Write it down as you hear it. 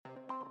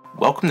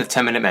Welcome to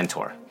 10 Minute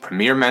Mentor,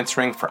 premier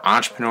mentoring for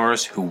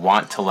entrepreneurs who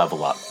want to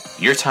level up.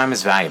 Your time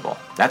is valuable.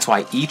 That's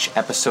why each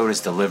episode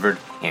is delivered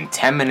in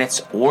 10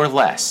 minutes or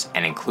less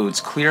and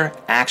includes clear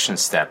action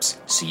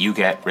steps so you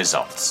get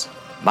results.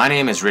 My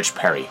name is Rich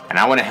Perry, and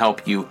I want to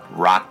help you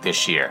rock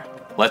this year.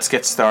 Let's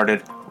get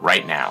started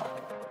right now.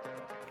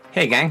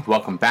 Hey gang,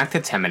 welcome back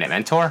to 10 Minute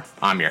Mentor.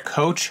 I'm your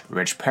coach,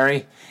 Rich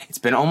Perry. It's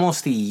been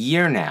almost a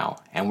year now,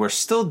 and we're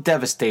still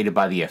devastated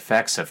by the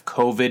effects of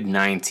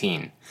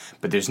COVID-19.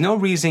 But there's no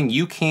reason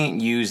you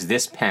can't use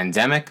this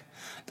pandemic,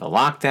 the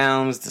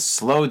lockdowns, the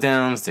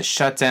slowdowns, the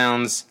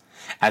shutdowns,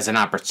 as an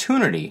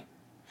opportunity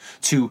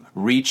to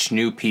reach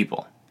new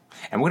people.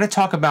 And we're going to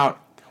talk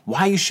about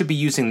why you should be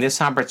using this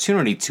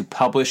opportunity to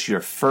publish your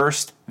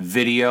first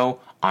video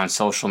on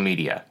social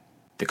media.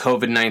 The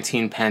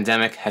COVID-19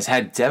 pandemic has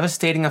had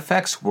devastating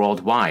effects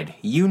worldwide.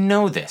 You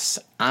know this.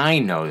 I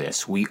know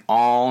this. We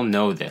all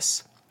know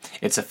this.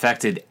 It's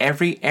affected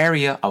every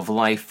area of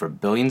life for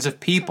billions of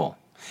people,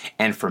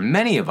 and for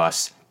many of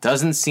us,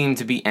 doesn't seem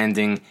to be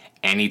ending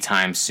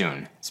anytime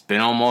soon. It's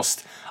been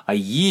almost a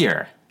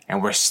year,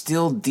 and we're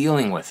still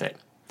dealing with it.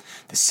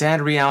 The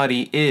sad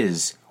reality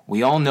is,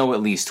 we all know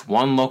at least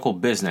one local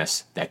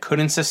business that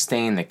couldn't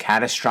sustain the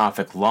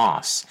catastrophic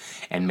loss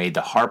and made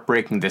the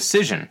heartbreaking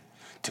decision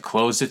to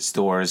close its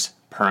doors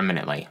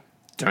permanently.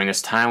 During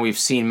this time, we've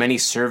seen many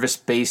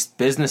service-based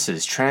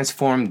businesses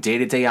transform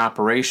day-to-day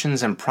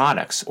operations and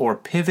products or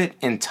pivot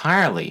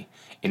entirely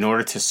in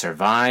order to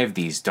survive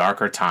these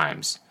darker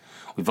times.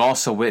 We've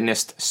also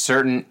witnessed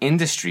certain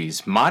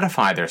industries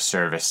modify their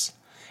service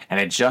and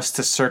adjust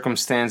to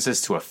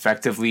circumstances to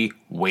effectively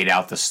wait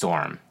out the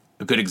storm.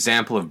 A good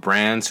example of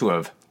brands who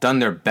have done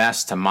their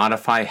best to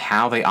modify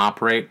how they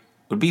operate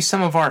would be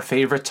some of our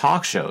favorite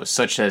talk shows,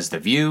 such as The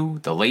View,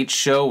 The Late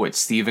Show with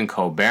Stephen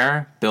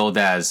Colbert, billed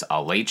as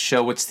A Late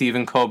Show with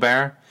Stephen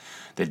Colbert,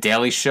 The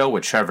Daily Show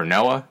with Trevor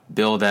Noah,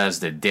 billed as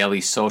The Daily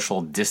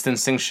Social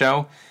Distancing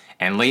Show,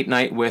 and Late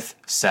Night with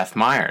Seth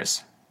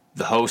Meyers.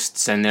 The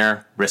hosts and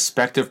their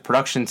respective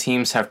production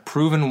teams have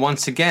proven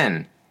once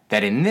again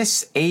that in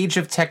this age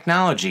of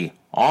technology,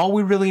 all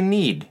we really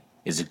need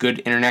is a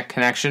good internet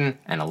connection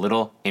and a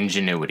little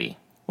ingenuity.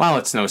 While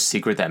it's no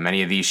secret that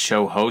many of these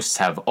show hosts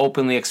have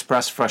openly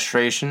expressed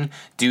frustration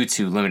due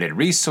to limited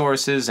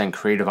resources and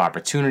creative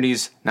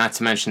opportunities, not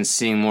to mention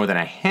seeing more than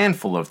a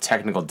handful of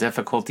technical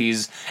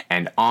difficulties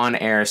and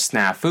on-air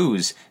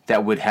snafus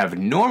that would have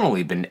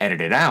normally been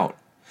edited out,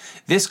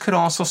 this could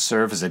also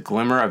serve as a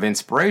glimmer of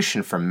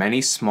inspiration for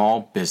many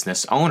small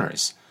business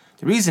owners.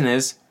 The reason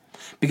is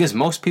because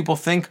most people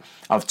think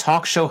of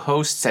talk show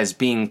hosts as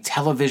being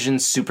television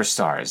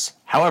superstars.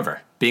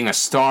 However, being a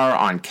star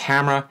on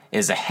camera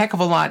is a heck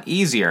of a lot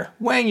easier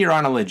when you're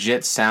on a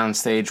legit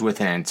soundstage with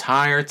an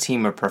entire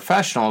team of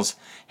professionals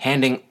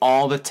handling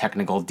all the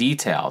technical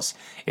details.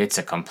 It's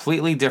a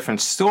completely different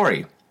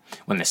story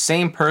when the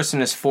same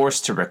person is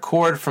forced to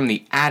record from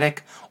the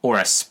attic or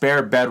a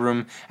spare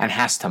bedroom and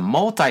has to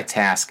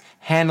multitask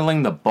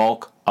handling the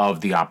bulk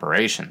of the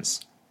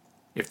operations.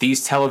 If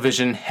these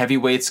television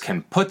heavyweights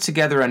can put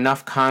together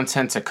enough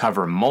content to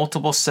cover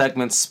multiple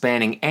segments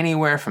spanning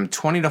anywhere from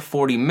 20 to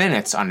 40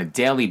 minutes on a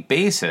daily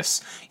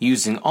basis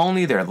using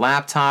only their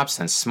laptops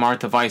and smart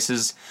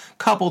devices,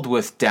 coupled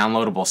with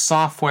downloadable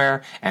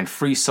software and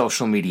free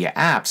social media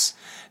apps,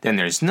 then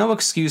there's no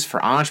excuse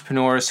for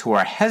entrepreneurs who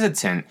are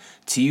hesitant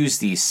to use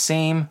these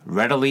same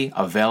readily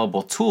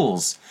available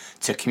tools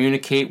to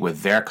communicate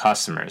with their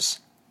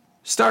customers.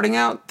 Starting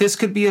out, this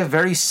could be a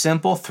very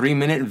simple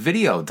 3-minute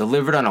video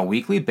delivered on a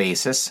weekly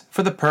basis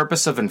for the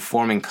purpose of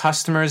informing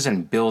customers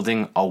and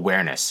building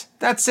awareness.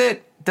 That's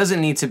it.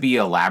 Doesn't need to be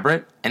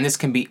elaborate, and this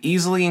can be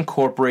easily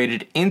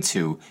incorporated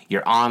into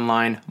your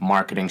online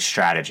marketing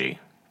strategy.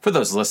 For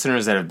those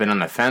listeners that have been on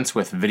the fence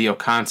with video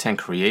content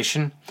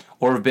creation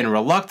or have been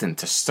reluctant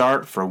to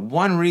start for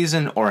one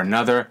reason or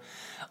another,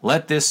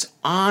 let this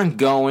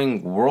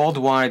ongoing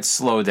worldwide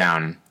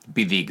slowdown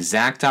be the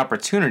exact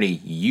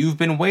opportunity you've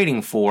been waiting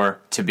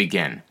for to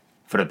begin.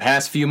 For the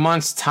past few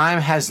months,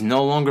 time has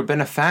no longer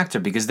been a factor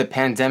because the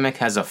pandemic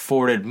has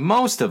afforded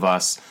most of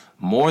us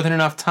more than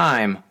enough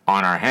time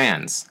on our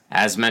hands.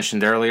 As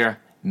mentioned earlier,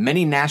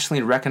 many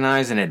nationally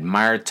recognized and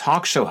admired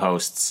talk show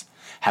hosts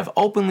have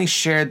openly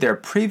shared their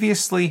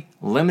previously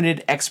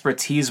limited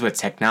expertise with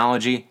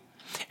technology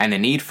and the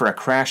need for a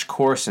crash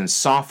course in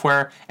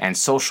software and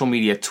social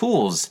media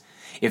tools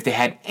if they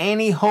had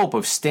any hope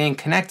of staying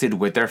connected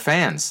with their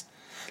fans.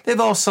 They've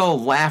also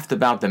laughed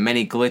about the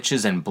many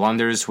glitches and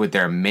blunders with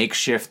their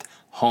makeshift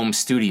home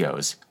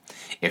studios.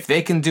 If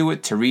they can do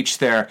it to reach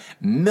their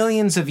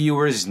millions of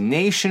viewers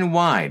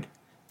nationwide,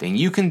 then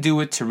you can do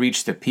it to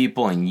reach the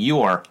people in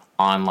your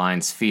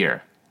online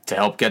sphere. To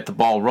help get the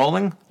ball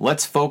rolling,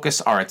 let's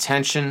focus our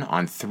attention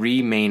on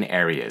 3 main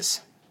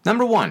areas.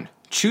 Number 1,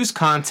 choose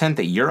content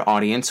that your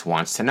audience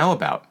wants to know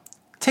about.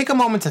 Take a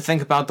moment to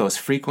think about those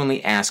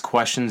frequently asked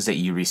questions that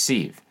you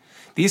receive.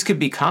 These could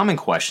be common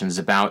questions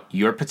about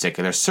your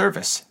particular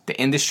service, the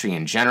industry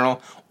in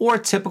general, or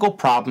typical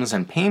problems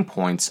and pain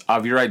points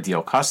of your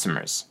ideal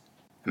customers.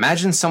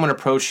 Imagine someone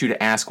approached you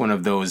to ask one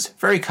of those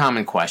very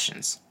common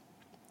questions.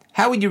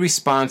 How would you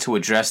respond to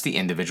address the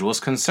individual's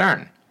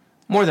concern?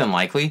 More than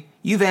likely,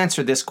 you've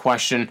answered this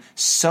question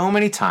so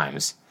many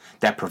times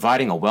that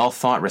providing a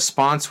well-thought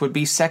response would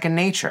be second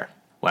nature.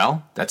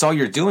 Well, that's all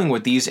you're doing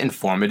with these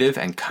informative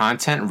and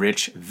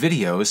content-rich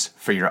videos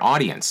for your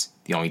audience.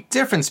 The only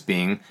difference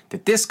being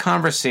that this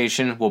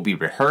conversation will be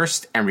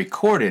rehearsed and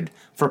recorded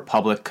for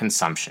public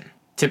consumption.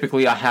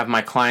 Typically, I'll have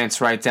my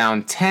clients write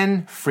down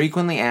 10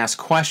 frequently asked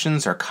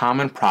questions or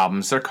common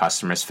problems their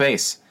customers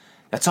face.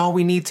 That's all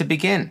we need to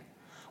begin.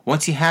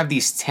 Once you have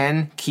these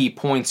 10 key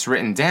points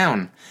written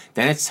down,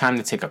 then it's time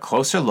to take a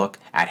closer look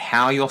at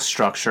how you'll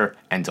structure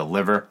and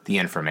deliver the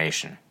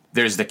information.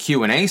 There's the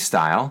Q&A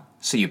style,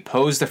 so you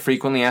pose the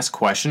frequently asked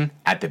question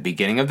at the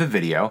beginning of the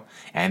video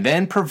and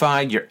then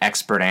provide your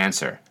expert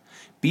answer.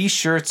 Be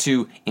sure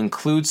to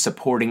include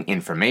supporting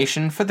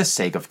information for the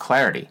sake of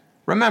clarity.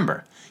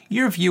 Remember,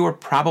 your viewer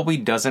probably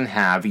doesn't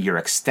have your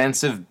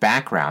extensive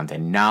background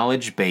and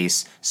knowledge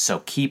base, so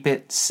keep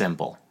it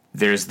simple.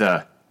 There's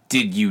the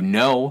 "Did you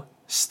know?"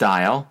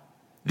 style.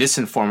 This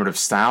informative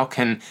style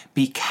can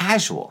be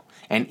casual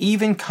and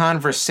even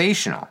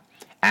conversational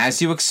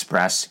as you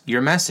express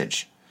your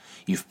message.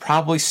 You've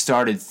probably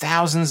started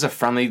thousands of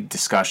friendly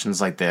discussions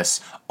like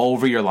this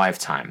over your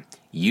lifetime.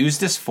 Use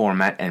this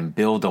format and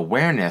build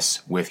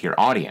awareness with your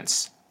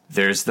audience.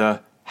 There's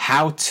the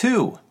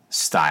how-to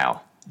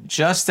style.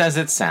 Just as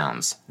it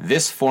sounds,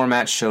 this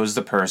format shows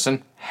the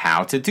person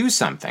how to do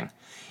something.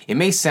 It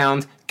may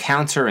sound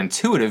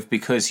counterintuitive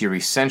because you're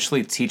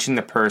essentially teaching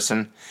the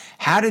person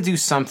how to do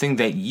something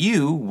that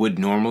you would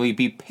normally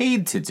be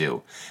paid to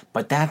do.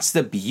 But that's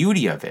the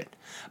beauty of it.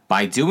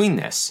 By doing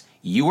this,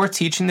 you are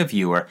teaching the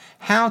viewer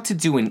how to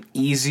do an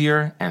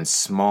easier and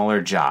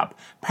smaller job,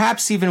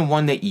 perhaps even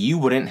one that you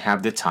wouldn't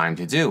have the time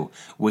to do,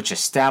 which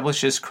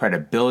establishes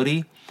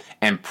credibility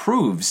and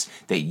proves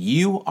that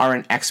you are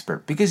an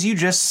expert because you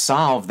just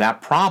solved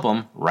that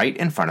problem right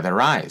in front of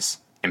their eyes.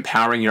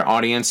 Empowering your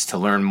audience to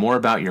learn more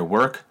about your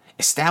work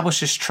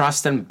establishes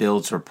trust and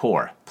builds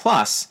rapport.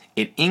 Plus,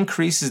 it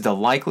increases the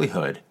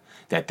likelihood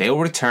that they will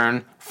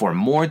return for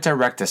more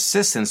direct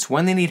assistance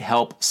when they need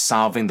help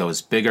solving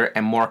those bigger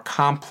and more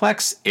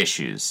complex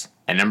issues.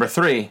 And number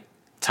 3,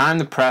 time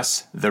to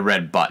press the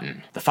red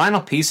button. The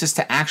final piece is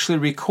to actually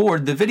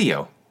record the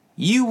video.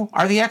 You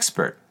are the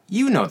expert.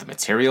 You know the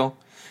material.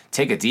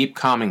 Take a deep,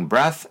 calming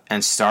breath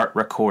and start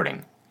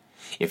recording.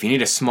 If you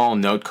need a small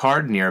note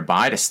card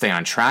nearby to stay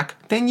on track,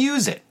 then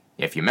use it.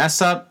 If you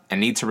mess up and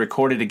need to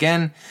record it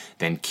again,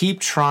 then keep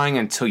trying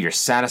until you're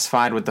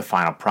satisfied with the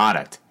final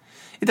product.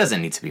 It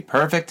doesn't need to be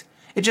perfect,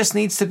 it just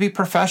needs to be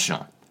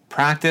professional.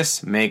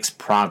 Practice makes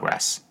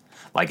progress.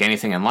 Like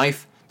anything in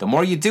life, the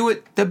more you do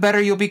it, the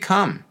better you'll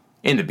become.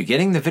 In the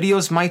beginning, the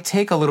videos might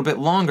take a little bit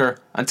longer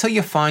until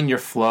you find your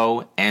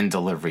flow and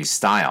delivery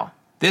style.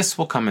 This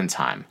will come in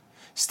time.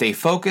 Stay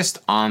focused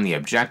on the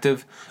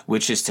objective,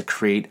 which is to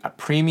create a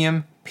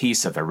premium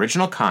piece of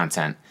original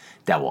content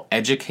that will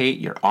educate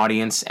your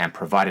audience and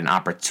provide an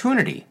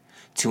opportunity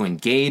to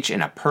engage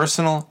in a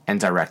personal and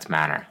direct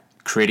manner.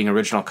 Creating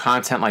original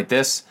content like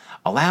this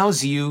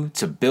allows you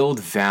to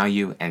build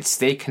value and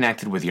stay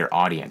connected with your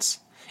audience.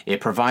 It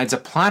provides a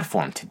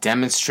platform to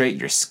demonstrate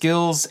your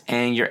skills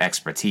and your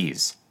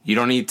expertise. You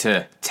don't need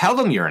to tell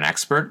them you're an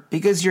expert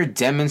because you're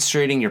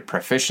demonstrating your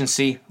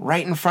proficiency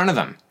right in front of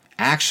them.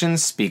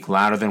 Actions speak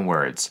louder than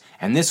words,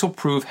 and this will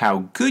prove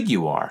how good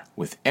you are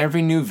with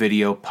every new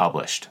video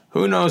published.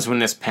 Who knows when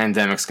this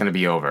pandemic's going to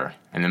be over,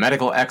 and the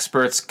medical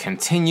experts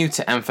continue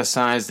to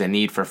emphasize the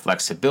need for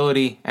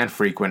flexibility and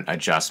frequent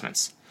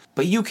adjustments.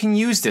 But you can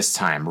use this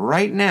time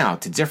right now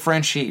to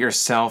differentiate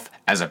yourself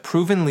as a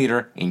proven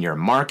leader in your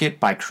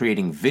market by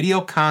creating video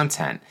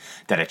content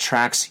that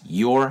attracts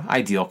your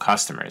ideal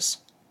customers.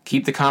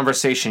 Keep the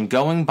conversation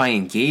going by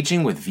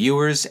engaging with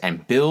viewers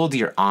and build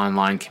your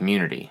online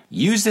community.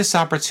 Use this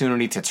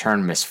opportunity to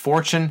turn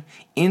misfortune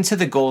into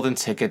the golden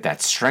ticket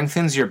that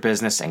strengthens your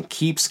business and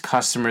keeps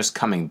customers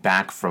coming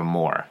back for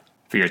more.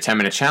 For your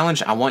 10-minute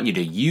challenge, I want you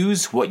to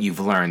use what you've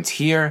learned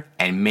here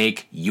and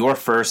make your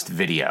first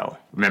video.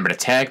 Remember to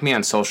tag me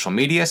on social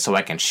media so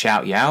I can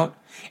shout you out,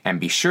 and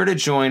be sure to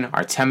join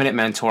our 10-Minute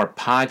Mentor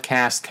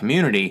podcast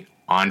community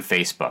on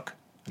Facebook.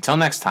 Until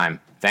next time,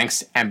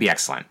 thanks and be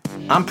excellent.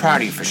 I'm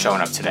proud of you for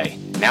showing up today.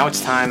 Now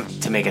it's time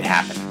to make it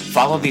happen.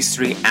 Follow these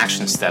 3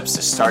 action steps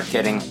to start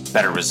getting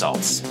better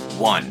results.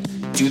 1.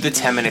 Do the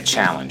 10-minute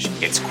challenge.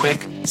 It's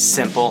quick,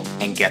 simple,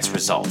 and gets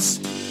results.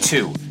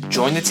 2.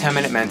 Join the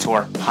 10-Minute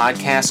Mentor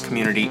podcast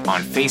community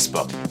on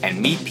Facebook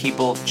and meet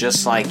people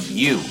just like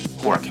you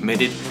who are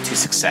committed to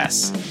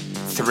success.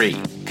 3.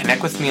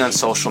 Connect with me on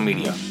social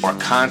media or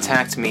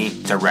contact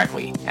me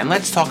directly, and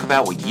let's talk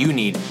about what you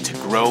need to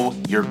grow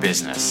your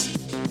business.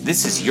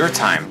 This is your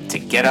time to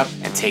get up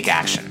and take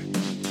action.